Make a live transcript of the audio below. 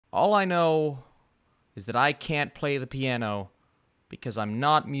All I know is that I can't play the piano because I'm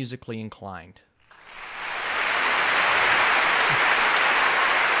not musically inclined.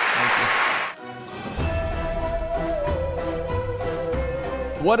 Thank you.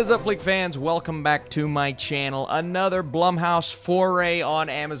 What is up, Flick fans? Welcome back to my channel. Another Blumhouse foray on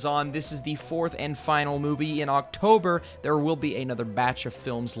Amazon. This is the fourth and final movie. In October, there will be another batch of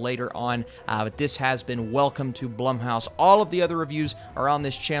films later on, but this has been welcome to Blumhouse. All of the other reviews are on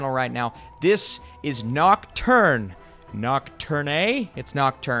this channel right now. This is Nocturne. Nocturne? It's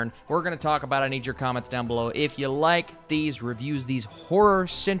Nocturne. We're going to talk about it. I need your comments down below. If you like these reviews, these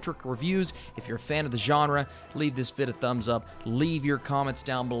horror-centric reviews, if you're a fan of the genre, leave this vid a thumbs up. Leave your comments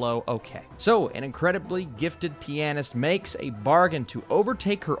down below. Okay. So, an incredibly gifted pianist makes a bargain to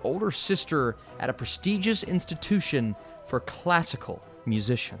overtake her older sister at a prestigious institution for classical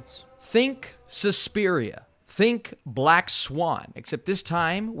musicians. Think Suspiria. Think Black Swan, except this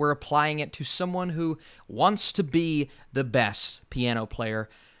time we're applying it to someone who wants to be the best piano player,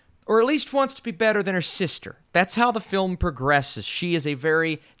 or at least wants to be better than her sister. That's how the film progresses. She is a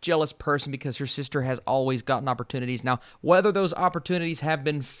very jealous person because her sister has always gotten opportunities. Now, whether those opportunities have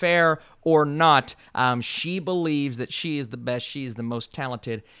been fair or not, she believes that she is the best, she is the most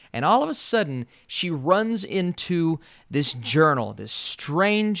talented, and all of a sudden, she runs into this journal, this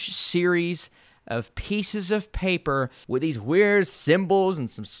strange series of pieces of paper with these weird symbols and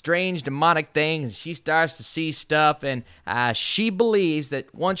some strange demonic things, and she starts to see stuff, and she believes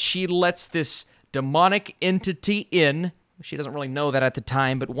that once she lets this demonic entity in, she doesn't really know that at the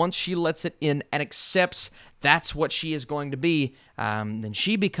time, but once she lets it in and accepts that's what she is going to be, then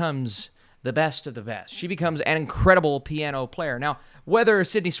she becomes the best of the best. She becomes an incredible piano player. Now, whether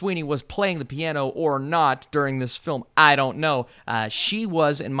Sydney Sweeney was playing the piano or not during this film, I don't know. She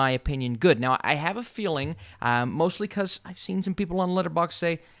was, in my opinion, good. Now, I have a feeling, mostly because I've seen some people on Letterboxd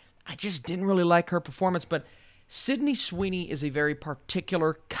say, I just didn't really like her performance, but Sydney Sweeney is a very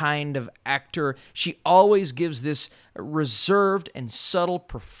particular kind of actor. She always gives this reserved and subtle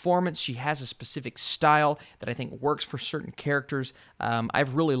performance. She has a specific style that I think works for certain characters.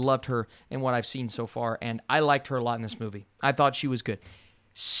 I've really loved her in what I've seen so far, and I liked her a lot in this movie. I thought she was good.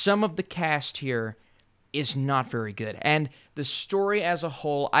 Some of the cast here is not very good, and the story as a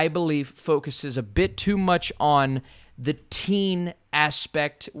whole, I believe, focuses a bit too much on the teen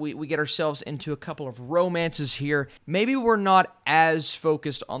aspect. We get ourselves into a couple of romances here. Maybe we're not as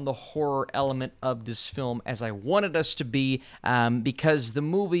focused on the horror element of this film as I wanted us to be, because the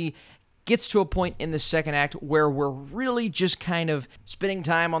movie gets to a point in the second act where we're really just kind of spending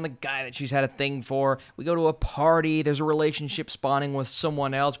time on the guy that she's had a thing for. We go to a party, there's a relationship spawning with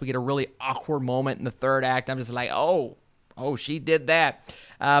someone else, we get a really awkward moment in the third act. I'm just like, oh, she did that.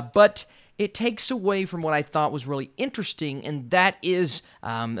 But it takes away from what I thought was really interesting, and that is,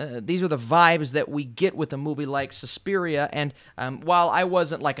 these are the vibes that we get with a movie like Suspiria, and while I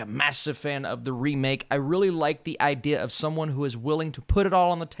wasn't like a massive fan of the remake, I really like the idea of someone who is willing to put it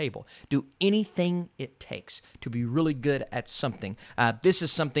all on the table, do anything it takes to be really good at something. This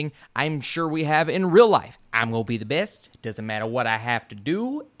is something I'm sure we have in real life. I'm going to be the best, doesn't matter what I have to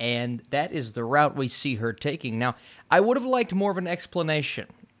do, and that is the route we see her taking. Now, I would have liked more of an explanation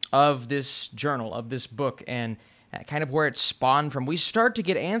of this journal, of this book, and kind of where it spawned from. We start to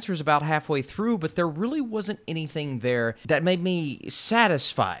get answers about halfway through, but there really wasn't anything there that made me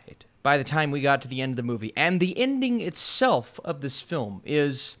satisfied by the time we got to the end of the movie. And the ending itself of this film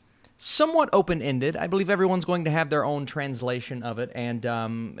is somewhat open-ended. I believe everyone's going to have their own translation of it,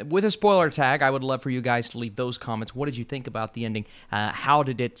 and with a spoiler tag, I would love for you guys to leave those comments. What did you think about the ending? How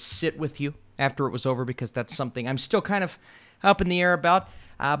did it sit with you after it was over? Because that's something I'm still kind of up in the air about.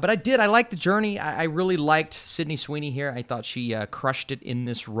 But I liked the journey. I really liked Sydney Sweeney here. I thought she crushed it in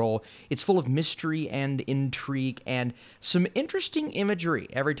this role. It's full of mystery and intrigue and some interesting imagery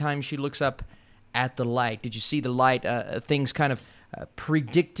every time she looks up at the light. Did you see the light? Things kind of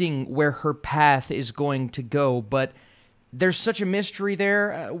predicting where her path is going to go, but there's such a mystery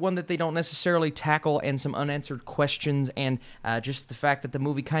there, one that they don't necessarily tackle, and some unanswered questions, and just the fact that the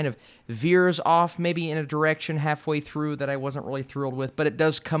movie kind of veers off maybe in a direction halfway through that I wasn't really thrilled with, but it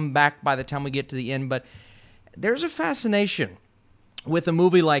does come back by the time we get to the end. But there's a fascination with a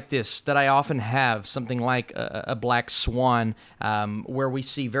movie like this that I often have, something like a Black Swan, where we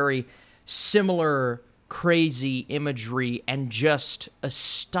see very similar crazy imagery and just a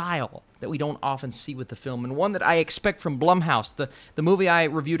style that we don't often see with the film, and one that I expect from Blumhouse. The movie I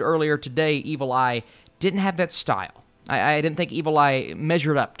reviewed earlier today, Evil Eye, didn't have that style. I didn't think Evil Eye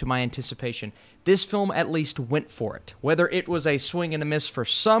measured up to my anticipation. this film at least went for it. Whether it was a swing and a miss for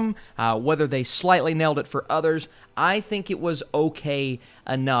some, whether they slightly nailed it for others, I think it was okay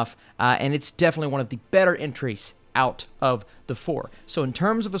enough, and it's definitely one of the better entries out of the 4. So in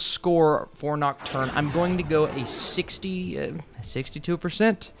terms of a score for Nocturne, I'm going to go a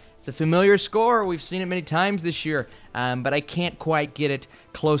 62%. It's a familiar score. We've seen it many times this year, but I can't quite get it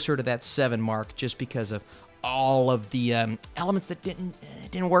closer to that 7 mark just because of all of the elements that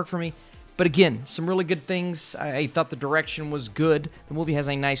didn't work for me. But again, some really good things. I thought the direction was good. The movie has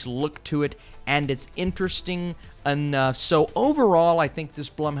a nice look to it, and it's interesting enough. So overall, I think this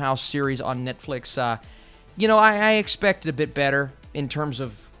Blumhouse series on Netflix, you know, I expected a bit better in terms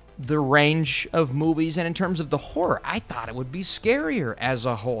of the range of movies, and in terms of the horror, I thought it would be scarier as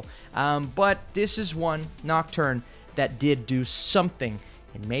a whole. But this is one, Nocturne, that did do something,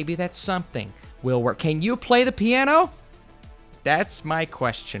 and maybe that something will work. Can you play the piano? That's my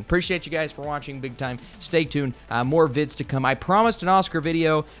question. Appreciate you guys for watching big time. Stay tuned. More vids to come. I promised an Oscar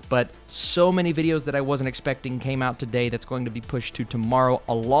video, but so many videos that I wasn't expecting came out today that's going to be pushed to tomorrow,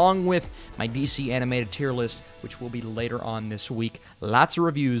 along with my DC animated tier list, which will be later on this week. Lots of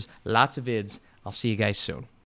reviews, lots of vids. I'll see you guys soon.